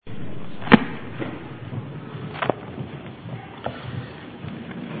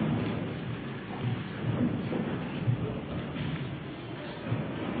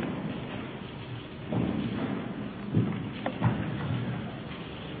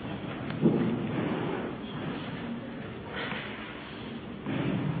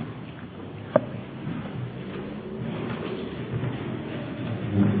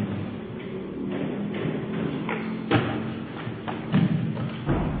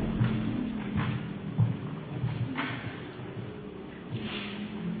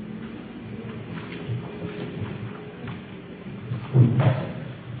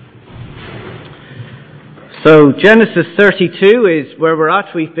So Genesis 32 is where we're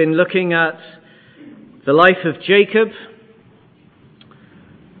at. We've been looking at the life of Jacob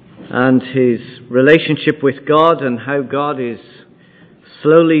and his relationship with God and how God is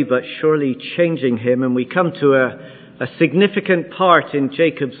slowly but surely changing him. And we come to a significant part in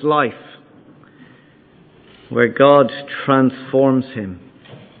Jacob's life where God transforms him.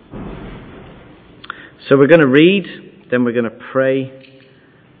 So we're going to read, then we're going to pray,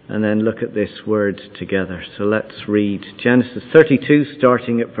 and then look at this word together. So let's read Genesis 32,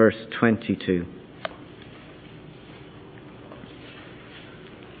 starting at verse 22.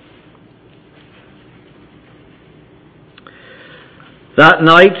 That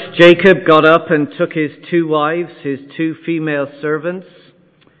night Jacob got up and took his 2 wives, his 2 female servants,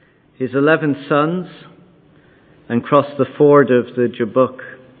 his 11 sons, and crossed the ford of the Jabbok.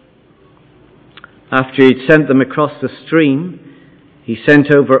 After he'd sent them across the stream, he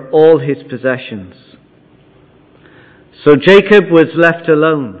sent over all his possessions. So Jacob was left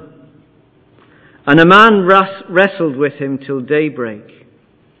alone, and a man wrestled with him till daybreak.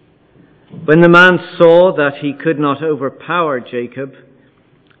 When the man saw that he could not overpower Jacob,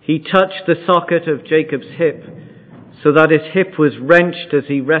 he touched the socket of Jacob's hip, so that his hip was wrenched as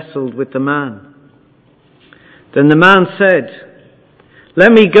he wrestled with the man. Then the man said,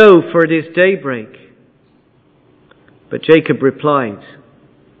 "Let me go, for it is daybreak." But Jacob replied,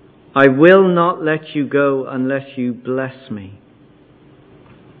 "I will not let you go unless you bless me."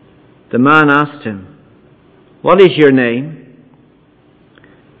 The man asked him, "What is your name?"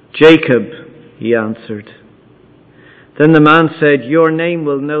 "Jacob," he answered. Then the man said, "Your name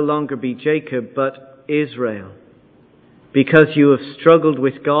will no longer be Jacob, but Israel, because you have struggled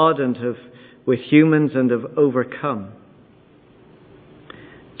with God and with humans and have overcome."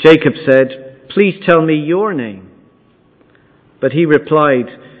 Jacob said, "Please tell me your name." But he replied,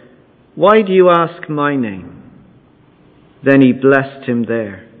 "Why do you ask my name?" Then he blessed him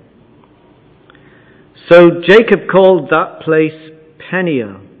there. So Jacob called that place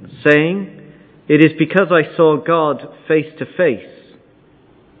Peniel, saying, "It is because I saw God face to face,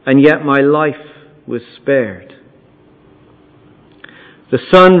 and yet my life was spared." The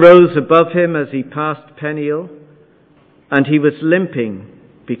sun rose above him as he passed Peniel, and he was limping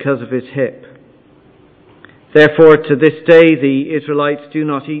because of his hip. Therefore, to this day, the Israelites do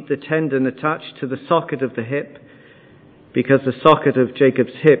not eat the tendon attached to the socket of the hip, because the socket of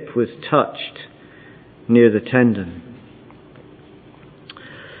Jacob's hip was touched near the tendon.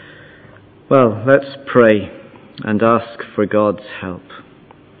 Well, let's pray and ask for God's help.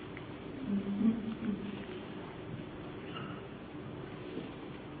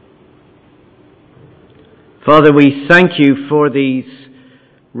 Father, we thank you for these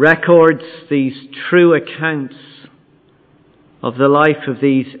records, these true accounts of the life of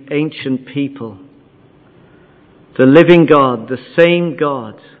these ancient people. The living God, the same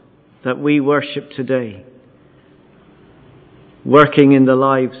God that we worship today, working in the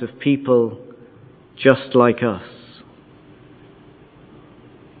lives of people just like us.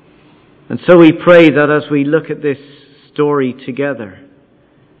 And so we pray that as we look at this story together,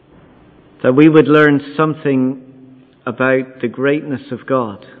 that we would learn something about the greatness of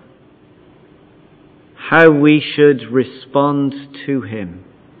God, how we should respond to him,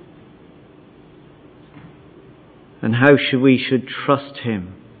 and how we should trust him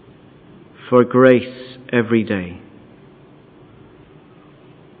for grace every day.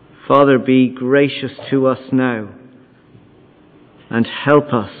 Father, be gracious to us now and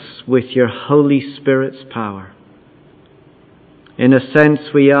help us with your Holy Spirit's power. In a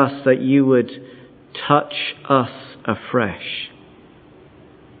sense, we ask that you would touch us afresh,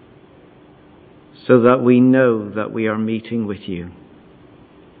 so that we know that we are meeting with you.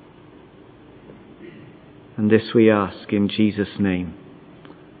 And this we ask in Jesus' name.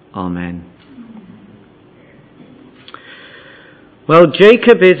 Amen. Well,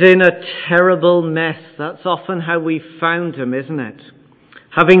 Jacob is in a terrible mess. That's often how we found him, isn't it?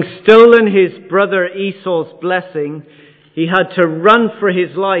 Having stolen his brother Esau's blessing, he had to run for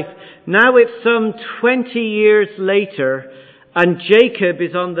his life. Now it's some 20 years later, and Jacob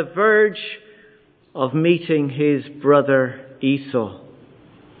is on the verge of meeting his brother Esau.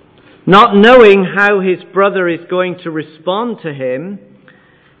 Not knowing how his brother is going to respond to him,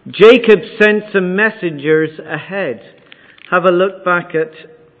 Jacob sent some messengers ahead. Have a look back at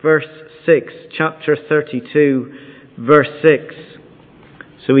verse 6, chapter 32, verse 6.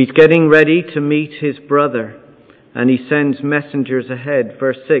 So he's getting ready to meet his brother, and he sends messengers ahead.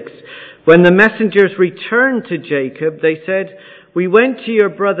 Verse 6, when the messengers returned to Jacob, they said, "We went to your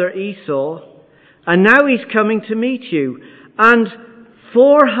brother Esau, and now he's coming to meet you. And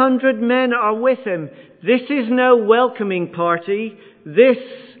 400 men are with him. This is no welcoming party. This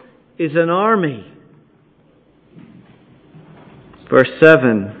is an army. Verse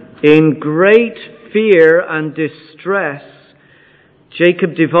 7. In great fear and distress,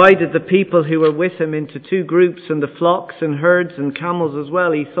 Jacob divided the people who were with him into two groups, and the flocks and herds and camels as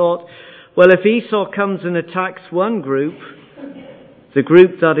well. He thought, well, if Esau comes and attacks one group, the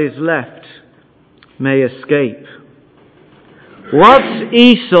group that is left may escape. What's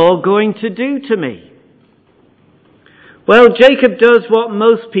Esau going to do to me? Well, Jacob does what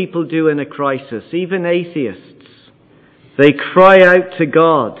most people do in a crisis, even atheists. They cry out to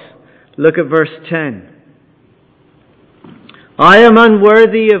God. Look at verse 10. I am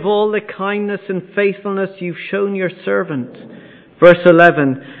unworthy of all the kindness and faithfulness you've shown your servant. Verse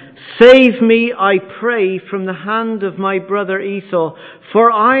 11. Save me, I pray, from the hand of my brother Esau,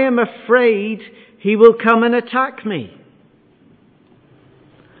 for I am afraid he will come and attack me.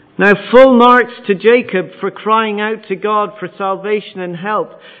 Now, full marks to Jacob for crying out to God for salvation and help,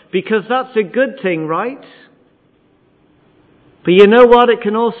 because that's a good thing, right? But you know what? It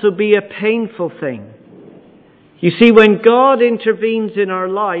can also be a painful thing. You see, when God intervenes in our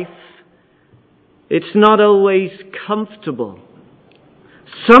life, it's not always comfortable.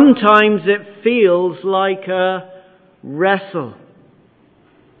 Sometimes it feels like a wrestle.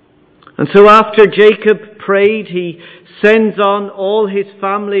 And so after Jacob prayed, he sends on all his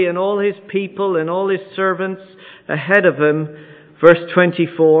family and all his people and all his servants ahead of him. Verse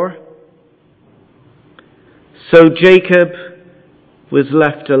 24. So Jacob was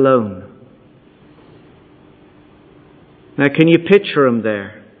left alone. Now, can you picture him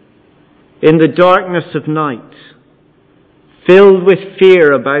there? In the darkness of night, filled with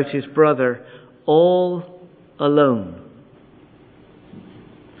fear about his brother, all alone.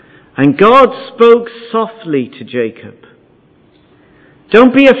 And God spoke softly to Jacob.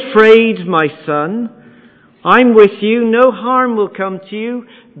 Don't be afraid, my son. I'm with you. No harm will come to you.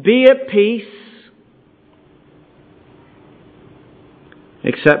 Be at peace.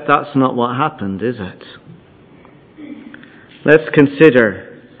 Except that's not what happened, is it? Let's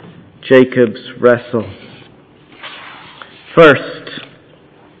consider Jacob's wrestle. First,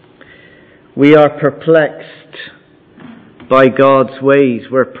 we are perplexed by God's ways.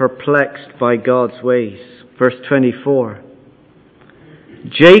 We're perplexed by God's ways. Verse 24.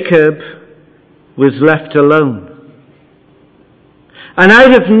 Jacob was left alone. And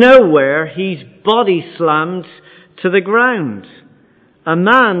out of nowhere, he's body slammed to the ground. A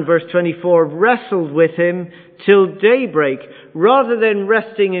man, verse 24, wrestled with him till daybreak. Rather than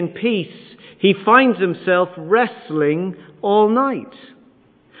resting in peace, he finds himself wrestling all night.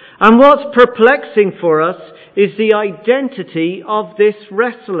 And what's perplexing for us is the identity of this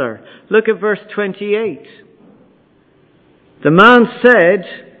wrestler. Look at verse 28. The man said,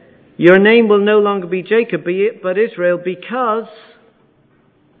 your name will no longer be Jacob, but Israel, because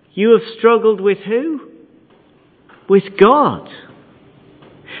you have struggled with who? With God.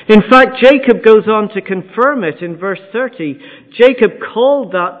 In fact, Jacob goes on to confirm it in verse 30. Jacob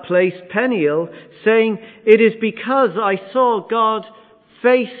called that place Peniel, saying, it is because I saw God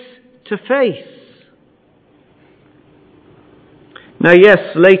face to face. Now, yes,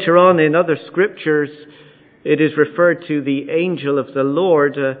 later on in other scriptures, it is referred to the angel of the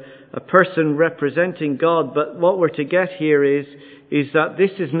Lord, a person representing God. But what we're to get here is that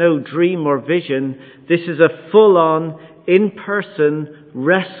this is no dream or vision. This is a full-on, in-person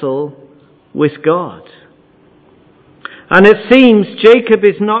wrestle with God. And it seems Jacob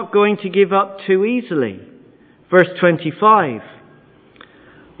is not going to give up too easily. Verse 25.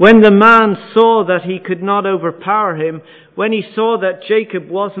 When the man saw that he could not overpower him, when he saw that Jacob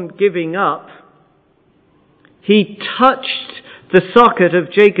wasn't giving up, he touched the socket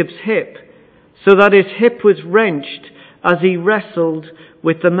of Jacob's hip, so that his hip was wrenched as he wrestled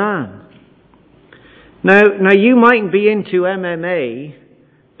with the man. Now you mightn't be into MMA,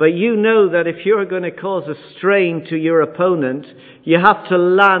 but you know that if you're going to cause a strain to your opponent, you have to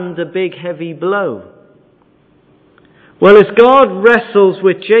land a big heavy blow. Well, as God wrestles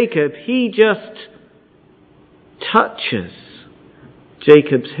with Jacob, he just touches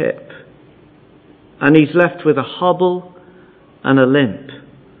Jacob's hip. And he's left with a hobble and a limp.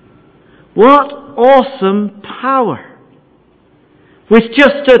 What awesome power! With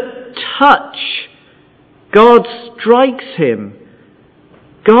just a touch, God strikes him.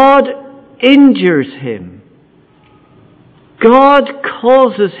 God injures him. God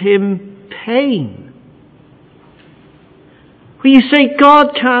causes him pain. Well, you say,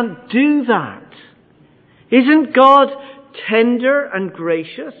 God can't do that. Isn't God tender and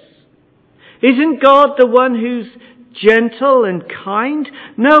gracious? Isn't God the one who's gentle and kind?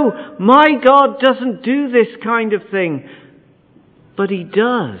 No, my God doesn't do this kind of thing. But He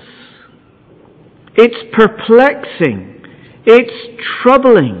does. It's perplexing. It's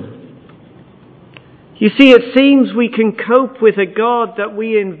troubling. You see, it seems we can cope with a God that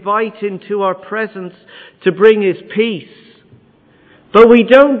we invite into our presence to bring His peace. But we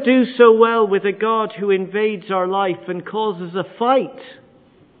don't do so well with a God who invades our life and causes a fight.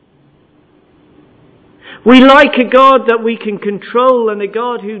 We like a God that we can control and a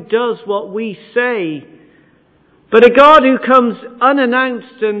God who does what we say. But a God who comes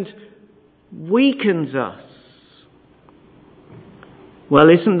unannounced and weakens us. Well,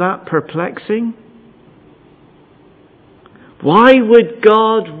 isn't that perplexing? Why would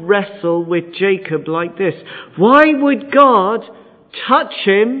God wrestle with Jacob like this? Why would God touch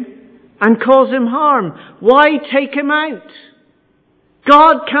him and cause him harm? Why take him out?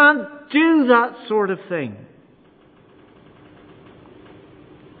 God can't do that sort of thing.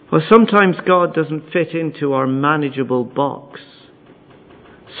 Well, sometimes God doesn't fit into our manageable box.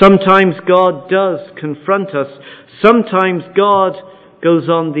 Sometimes God does confront us. Sometimes God goes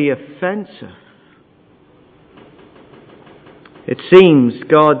on the offensive. It seems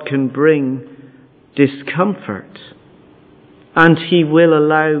God can bring discomfort, and He will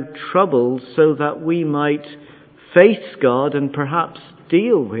allow trouble so that we might face God and perhaps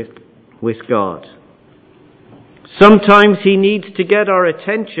deal with God. Sometimes He needs to get our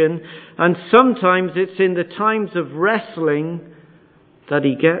attention, and sometimes it's in the times of wrestling that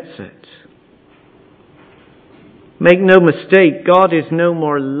He gets it. Make no mistake, God is no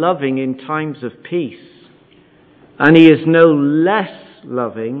more loving in times of peace. And He is no less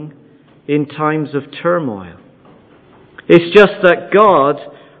loving in times of turmoil. It's just that God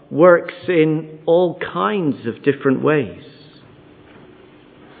works in all kinds of different ways.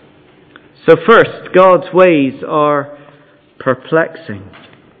 So first, God's ways are perplexing.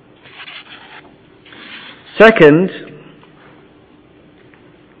 Second,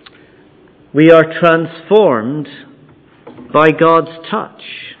 we are transformed by God's touch.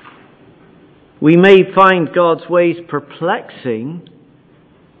 We may find God's ways perplexing,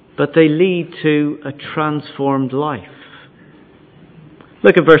 but they lead to a transformed life.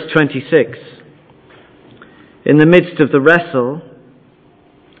 Look at verse 26. In the midst of the wrestle,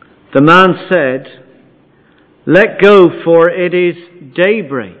 the man said, "Let go, for it is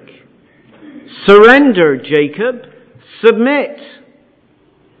daybreak. Surrender, Jacob. Submit."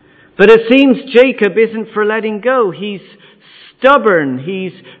 But it seems Jacob isn't for letting go. He's stubborn.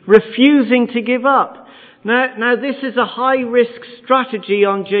 He's refusing to give up. Now this is a high-risk strategy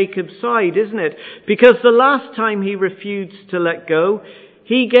on Jacob's side, isn't it? Because the last time he refused to let go,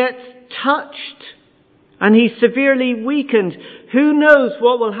 he gets touched and he's severely weakened. Who knows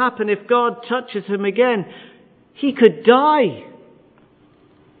what will happen if God touches him again? He could die.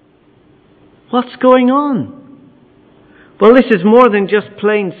 What's going on? Well, this is more than just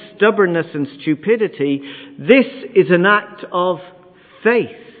plain stubbornness and stupidity. This is an act of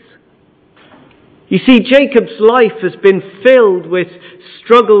faith. You see, Jacob's life has been filled with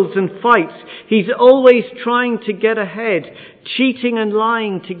struggles and fights. He's always trying to get ahead, cheating and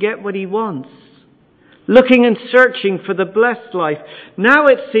lying to get what he wants, looking and searching for the blessed life. Now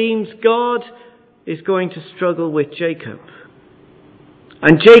it seems God is going to struggle with Jacob.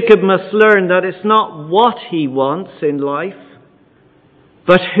 And Jacob must learn that it's not what he wants in life,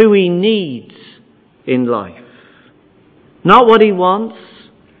 but who he needs in life. Not what he wants,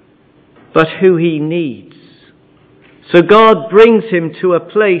 but who he needs. So God brings him to a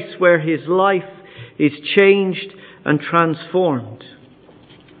place where his life is changed and transformed.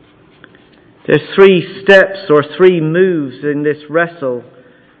 There's 3 steps or 3 moves in this wrestle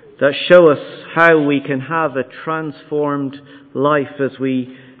that show us how we can have a transformed life as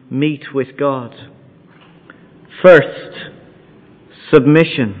we meet with God. First,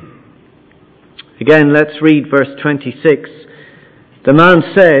 submission. Again, let's read verse 26. The man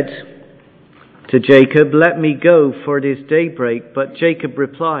said to Jacob, "Let me go, for it is daybreak." But Jacob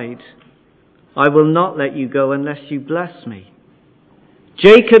replied, "I will not let you go unless you bless me."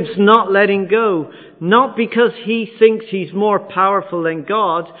 Jacob's not letting go, not because he thinks he's more powerful than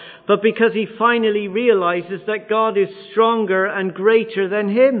God, but because he finally realizes that God is stronger and greater than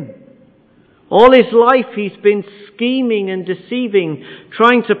him. All his life he's been scheming and deceiving,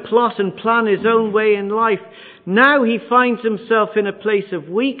 trying to plot and plan his own way in life. Now he finds himself in a place of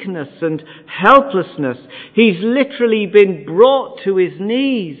weakness and helplessness. He's literally been brought to his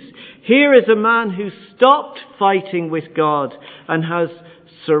knees. Here is a man who stopped fighting with God and has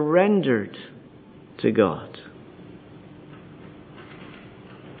surrendered to God.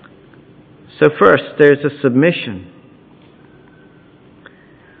 So first, there's a submission.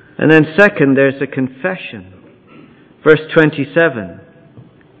 And then second, there's a confession. Verse 27.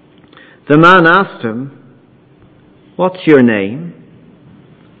 The man asked him, "What's your name?"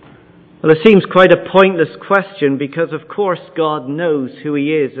 Well, it seems quite a pointless question because, of course, God knows who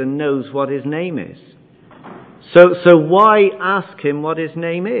he is and knows what his name is. So why ask him what his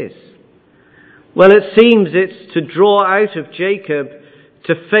name is? Well, it seems it's to draw out of Jacob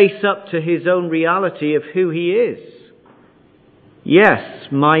to face up to his own reality of who he is.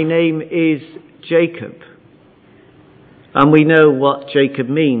 Yes, my name is Jacob. And we know what Jacob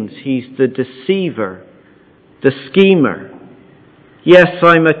means. He's the deceiver, the schemer. Yes,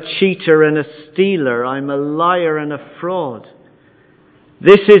 I'm a cheater and a stealer. I'm a liar and a fraud.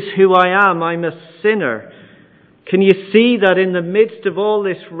 This is who I am. I'm a sinner. Can you see that in the midst of all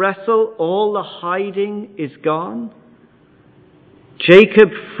this wrestle, all the hiding is gone? Jacob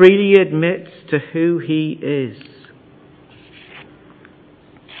freely admits to who he is.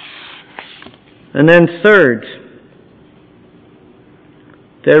 And then third,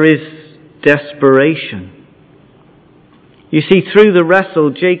 there is desperation. You see, through the wrestle,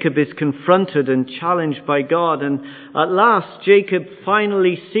 Jacob is confronted and challenged by God. And at last, Jacob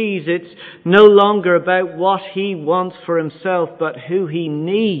finally sees it's no longer about what he wants for himself, but who he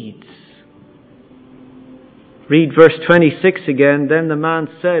needs. Read verse 26 again. Then the man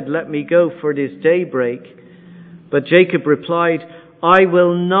said, "Let me go, for it is daybreak." But Jacob replied, "I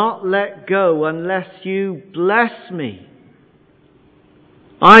will not let go unless you bless me."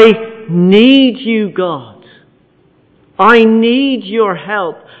 I need you, God. I need your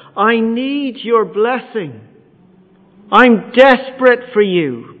help. I need your blessing. I'm desperate for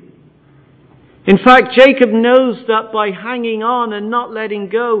you. In fact, Jacob knows that by hanging on and not letting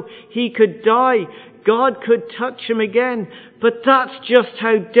go, he could die. God could touch him again. But that's just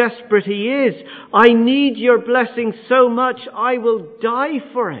how desperate he is. I need your blessing so much, I will die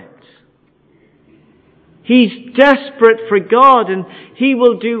for it. He's desperate for God, and he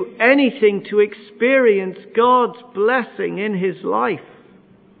will do anything to experience God's blessing in his life.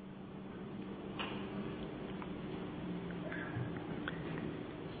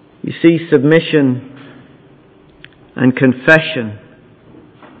 You see, submission and confession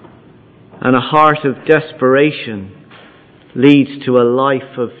and a heart of desperation leads to a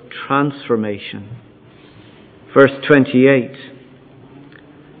life of transformation. Verse 28.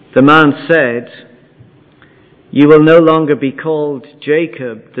 The man said, "You will no longer be called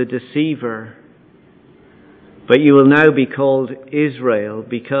Jacob the deceiver, but you will now be called Israel,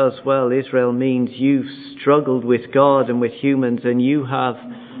 because, well, Israel means you've struggled with God and with humans and you have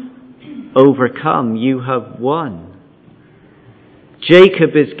overcome, you have won."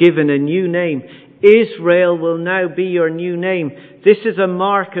 Jacob is given a new name. Israel will now be your new name. This is a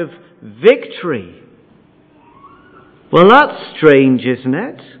mark of victory. Well, that's strange, isn't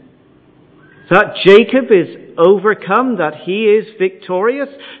it? That Jacob is overcome, that he is victorious.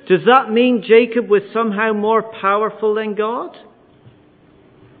 Does that mean Jacob was somehow more powerful than God?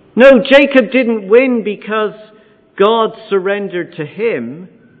 No, Jacob didn't win because God surrendered to him.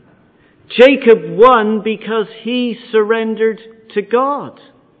 Jacob won because he surrendered to God.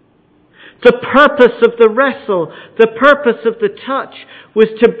 The purpose of the wrestle, the purpose of the touch, was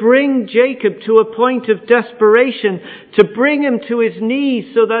to bring Jacob to a point of desperation, to bring him to his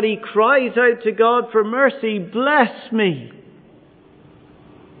knees so that he cries out to God for mercy, "Bless me."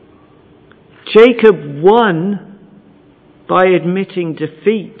 Jacob won by admitting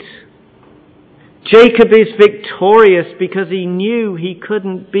defeat. Jacob is victorious because he knew he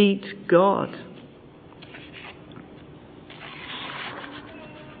couldn't beat God.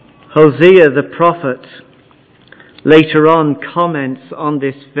 Hosea the prophet later on comments on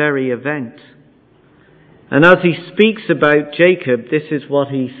this very event. And as he speaks about Jacob, this is what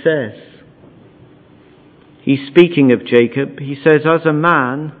he says. He's speaking of Jacob. He says, as a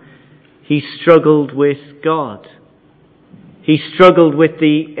man, he struggled with God. He struggled with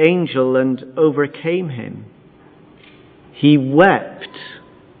the angel and overcame him. He wept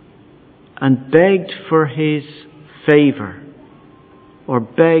and begged for his favor, or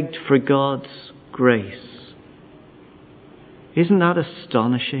begged for God's grace. Isn't that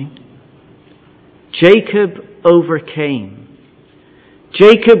astonishing? Jacob overcame.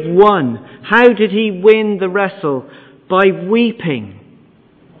 Jacob won. How did he win the wrestle? By weeping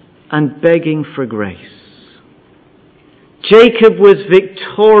and begging for grace. Jacob was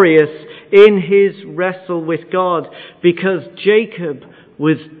victorious in his wrestle with God because Jacob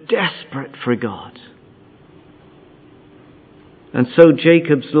was desperate for God. And so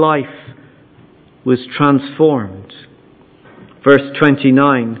Jacob's life was transformed. Verse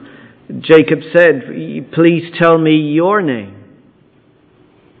 29, Jacob said, "Please tell me your name."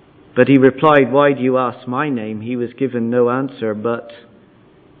 But he replied, "Why do you ask my name?" He was given no answer, but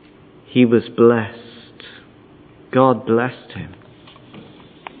he was blessed. God blessed him.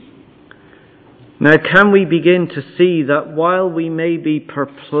 Now, can we begin to see that while we may be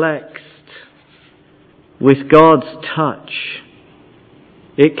perplexed with God's touch,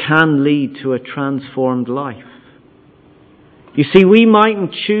 it can lead to a transformed life? You see, we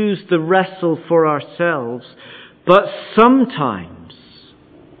mightn't choose the wrestle for ourselves, but sometimes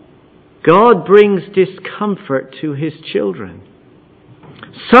God brings discomfort to his children.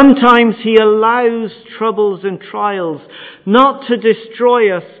 Sometimes he allows troubles and trials not to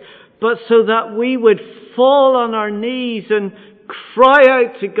destroy us, but so that we would fall on our knees and cry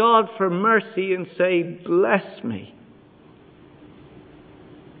out to God for mercy and say, "Bless me."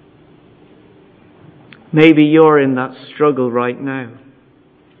 Maybe you're in that struggle right now.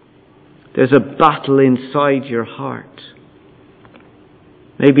 There's a battle inside your heart.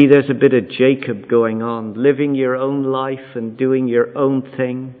 Maybe there's a bit of Jacob going on, living your own life and doing your own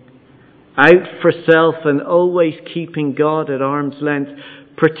thing, out for self and always keeping God at arm's length,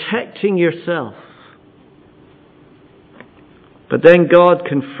 protecting yourself. But then God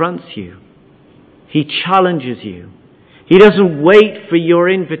confronts you. He challenges you. He doesn't wait for your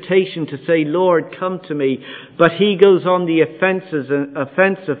invitation to say, "Lord, come to me," but he goes on the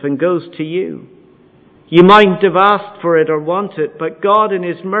offensive and goes to you. You mightn't have asked for it or want it, but God in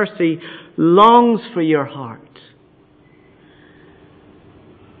his mercy longs for your heart.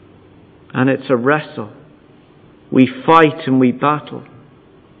 And it's a wrestle. We fight and we battle.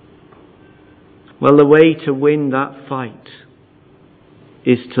 Well, the way to win that fight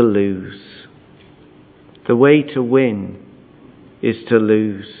is to lose. The way to win is to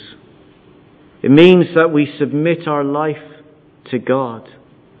lose. It means that we submit our life to God.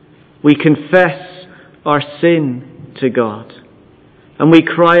 We confess our sin to God. And we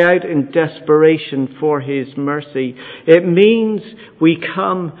cry out in desperation for his mercy. It means we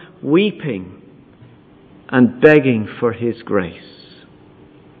come weeping and begging for his grace.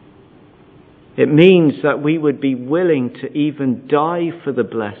 It means that we would be willing to even die for the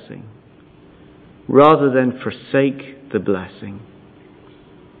blessing rather than forsake the blessing.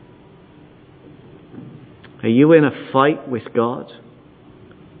 Are you in a fight with God?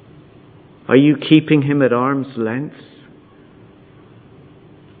 Are you keeping him at arm's length?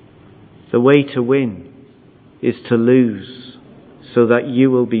 The way to win is to lose so that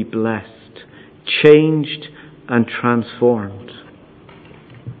you will be blessed, changed and transformed.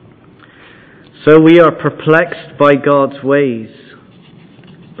 So we are perplexed by God's ways,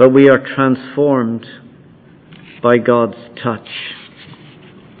 but we are transformed by God's touch.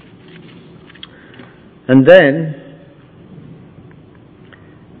 And then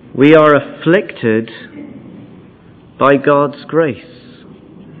we are afflicted by God's grace.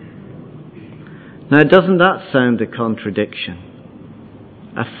 Now, doesn't that sound a contradiction?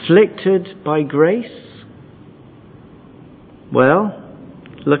 Afflicted by grace? Well,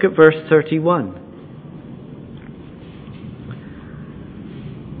 look at verse 31.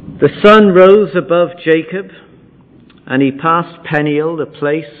 The sun rose above Jacob, and he passed Peniel, the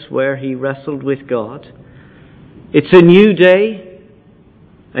place where he wrestled with God. It's a new day,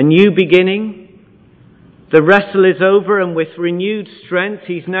 a new beginning. The wrestle is over, and with renewed strength,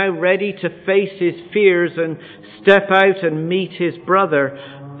 he's now ready to face his fears and step out and meet his brother.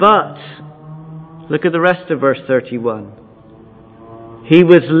 But, look at the rest of verse 31. He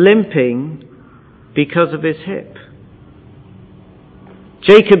was limping because of his hip.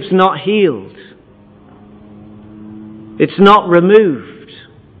 Jacob's not healed. It's not removed.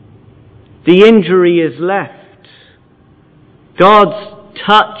 The injury is left. God's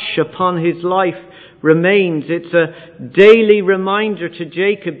touch upon his life remains. It's a daily reminder to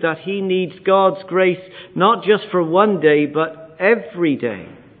Jacob that he needs God's grace, not just for one day, but every day.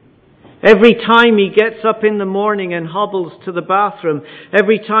 Every time he gets up in the morning and hobbles to the bathroom,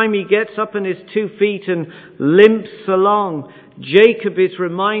 every time he gets up on his 2 feet and limps along, Jacob is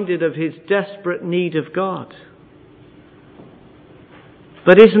reminded of his desperate need of God.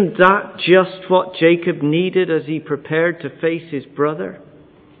 But isn't that just what Jacob needed as he prepared to face his brother?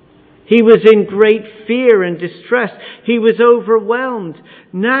 He was in great fear and distress. He was overwhelmed.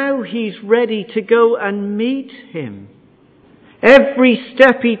 Now he's ready to go and meet him. Every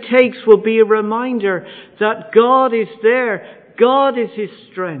step he takes will be a reminder that God is there. God is his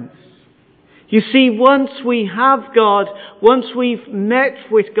strength. You see, once we have God, once we've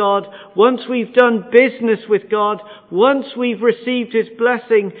met with God, once we've done business with God, once we've received his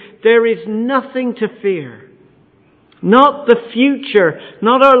blessing, there is nothing to fear. Not the future,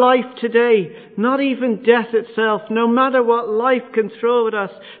 not our life today, not even death itself. No matter what life can throw at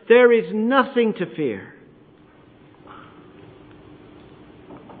us, there is nothing to fear.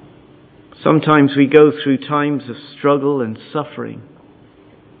 Sometimes we go through times of struggle and suffering.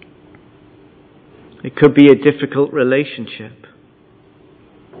 It could be a difficult relationship.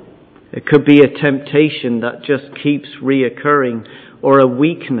 It could be a temptation that just keeps reoccurring, or a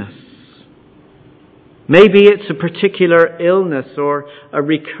weakness. Maybe it's a particular illness or a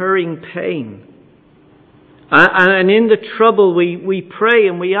recurring pain. And in the trouble we pray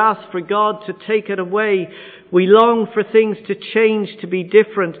and we ask for God to take it away. We long for things to change, to be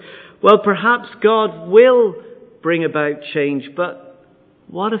different. Well, perhaps God will bring about change, but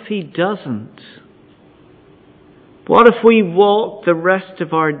what if He doesn't? What if we walk the rest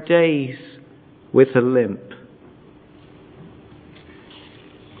of our days with a limp?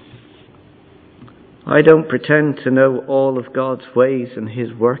 I don't pretend to know all of God's ways and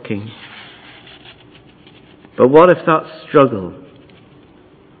His working. But what if that struggle,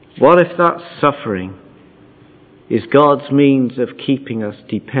 what if that suffering is God's means of keeping us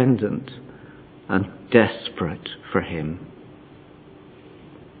dependent and desperate for Him?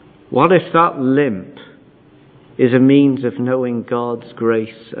 What if that limp is a means of knowing God's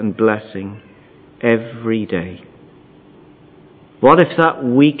grace and blessing every day? What if that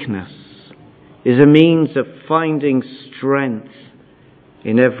weakness is a means of finding strength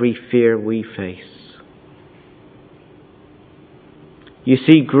in every fear we face? You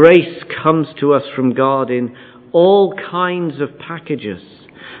see, grace comes to us from God in all kinds of packages.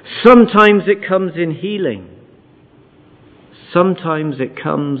 Sometimes it comes in healing. Sometimes it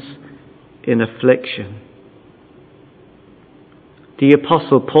comes in affliction. The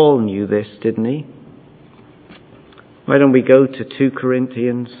Apostle Paul knew this, didn't he? Why don't we go to 2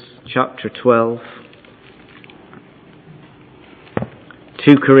 Corinthians chapter 12.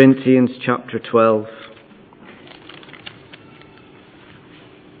 2 Corinthians chapter 12.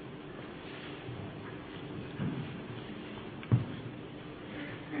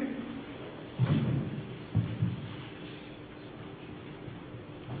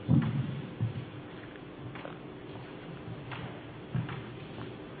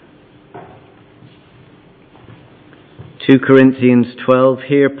 Corinthians 12,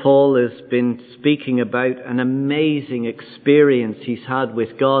 here Paul has been speaking about an amazing experience he's had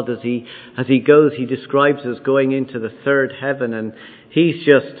with God as he goes. He describes as going into the third heaven, and he's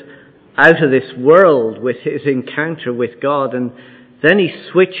just out of this world with his encounter with God. And then he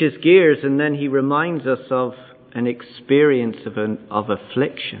switches gears, and then he reminds us of an experience of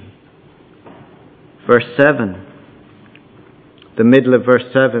affliction. Verse 7, the middle of verse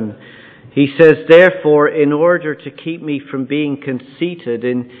 7. He says, therefore, in order to keep me from being conceited,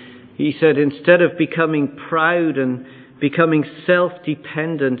 he said, instead of becoming proud and becoming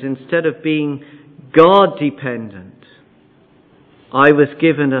self-dependent, instead of being God-dependent, I was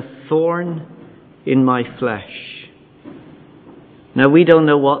given a thorn in my flesh. Now, we don't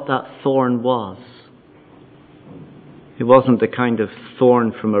know what that thorn was. It wasn't the kind of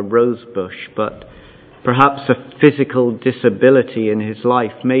thorn from a rose bush, but perhaps a physical disability in his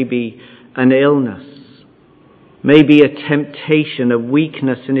life, maybe an illness, maybe a temptation, a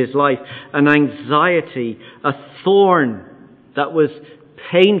weakness in his life, an anxiety, a thorn that was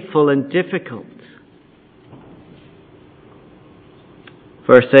painful and difficult.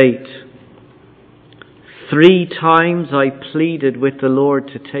 Verse 8, 3 times I pleaded with the Lord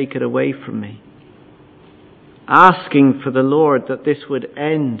to take it away from me, asking for the Lord that this would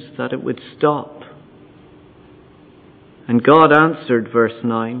end, that it would stop. And God answered, verse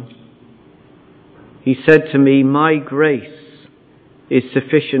 9, He said to me, my grace is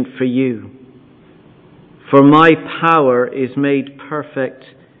sufficient for you, for my power is made perfect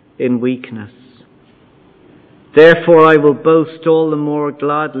in weakness. Therefore I will boast all the more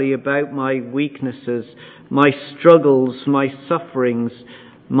gladly about my weaknesses, my struggles, my sufferings,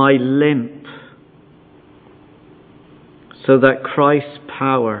 my limp, so that Christ's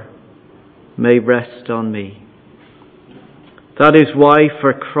power may rest on me. That is why,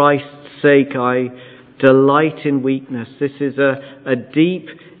 for Christ's sake, I delight in weakness. This is a deep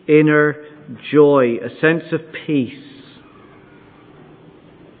inner joy, a sense of peace,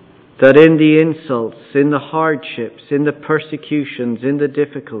 that in the insults, in the hardships, in the persecutions, in the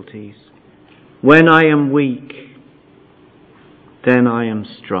difficulties, when I am weak, then I am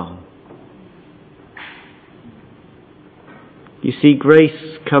strong. You see,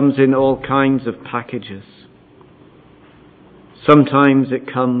 grace comes in all kinds of packages. Sometimes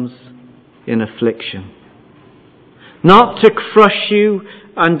it comes in affliction. Not to crush you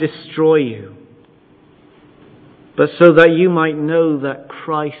and destroy you, but so that you might know that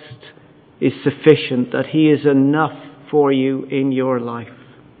Christ is sufficient, that He is enough for you in your life.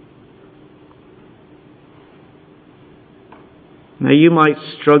 Now you might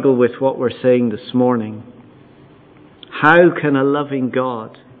struggle with what we're saying this morning. How can a loving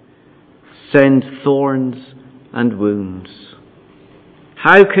God send thorns and wounds?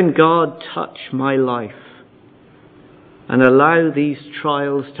 How can God touch my life and allow these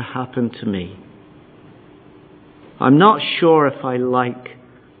trials to happen to me? I'm not sure if I like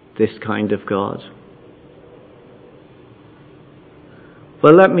this kind of God.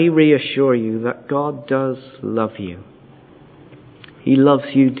 Well, let me reassure you that God does love you. He loves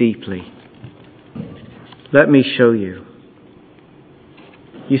you deeply. Let me show you.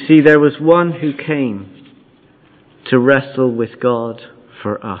 You see, there was one who came to wrestle with God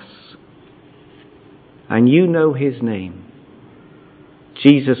for us. And you know His name.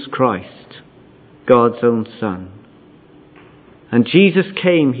 Jesus Christ, God's own Son. And Jesus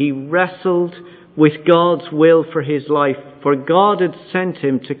came, He wrestled with God's will for His life, for God had sent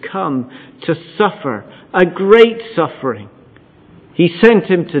Him to come to suffer a great suffering. He sent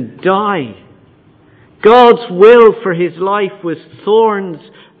Him to die. God's will for His life was thorns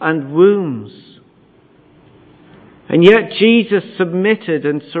and wounds. And yet Jesus submitted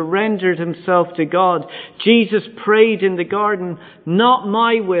and surrendered Himself to God. Jesus prayed in the garden, not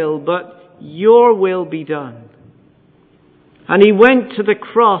my will, but your will be done. And He went to the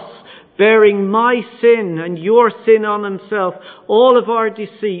cross bearing my sin and your sin on Himself, all of our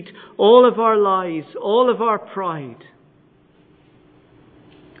deceit, all of our lies, all of our pride.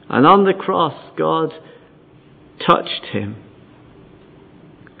 And on the cross, God touched Him.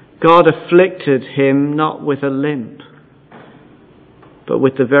 God afflicted Him not with a limp, but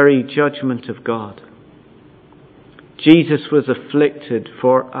with the very judgment of God. Jesus was afflicted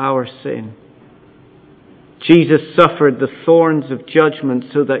for our sin. Jesus suffered the thorns of judgment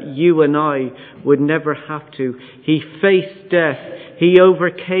so that you and I would never have to. He faced death. He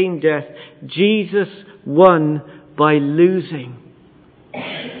overcame death. Jesus won by losing.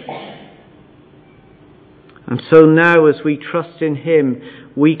 And so now, as we trust in Him,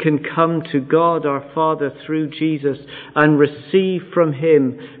 we can come to God our Father through Jesus and receive from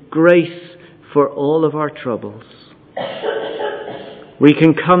Him grace for all of our troubles. We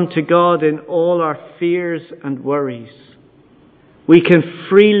can come to God in all our fears and worries. We can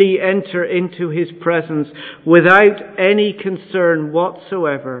freely enter into His presence without any concern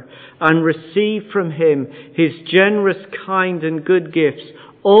whatsoever and receive from Him His generous, kind and good gifts,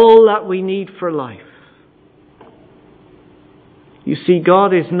 all that we need for life. You see,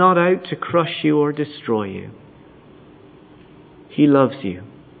 God is not out to crush you or destroy you. He loves you.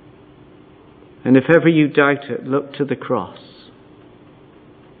 And if ever you doubt it, look to the cross.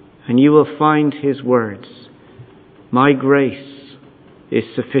 And you will find His words, my grace is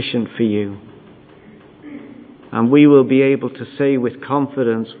sufficient for you. And we will be able to say with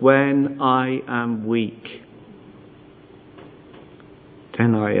confidence, when I am weak,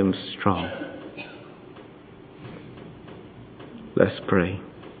 then I am strong. Let's pray.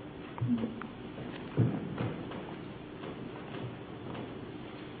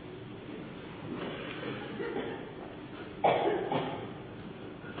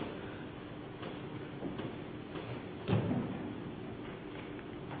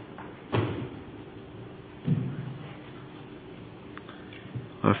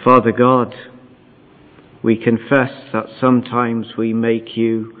 Our Father God, we confess that sometimes we make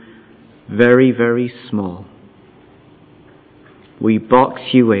you very, very small. We box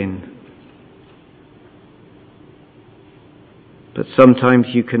you in. But sometimes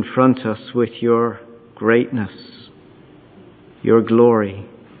you confront us with your greatness, your glory.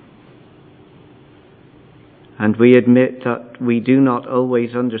 And we admit that we do not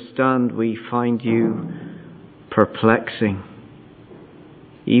always understand. We find you perplexing,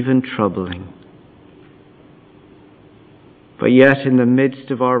 even troubling. But yet in the midst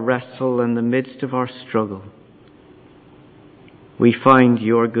of our wrestle and the midst of our struggle, we find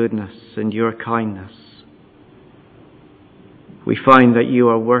your goodness and your kindness. We find that you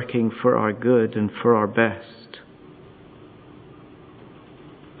are working for our good and for our best.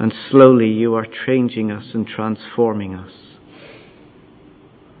 And slowly you are changing us and transforming us.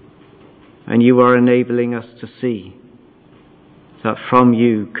 And you are enabling us to see that from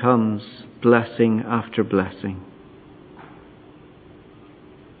you comes blessing after blessing.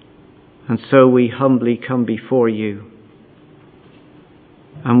 And so we humbly come before you.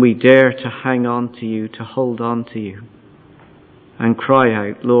 And we dare to hang on to you, to hold on to you. And cry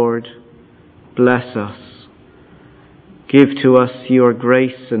out, Lord, bless us. Give to us your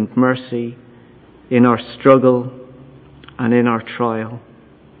grace and mercy in our struggle, and in our trial.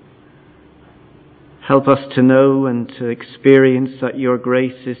 Help us to know and to experience that your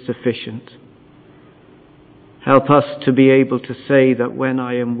grace is sufficient. Help us to be able to say that when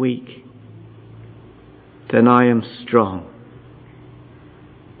I am weak, then I am strong,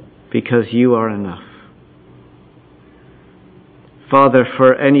 because you are enough. Father,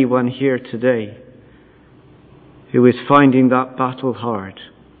 for anyone here today who is finding that battle hard,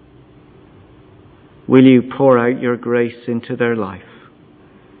 will you pour out your grace into their life?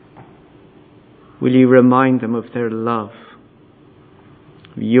 Will you remind them of their love,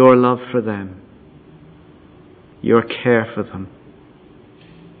 your love for them, your care for them?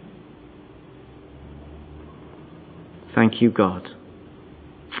 Thank you, God.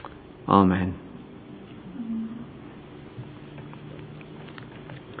 Amen.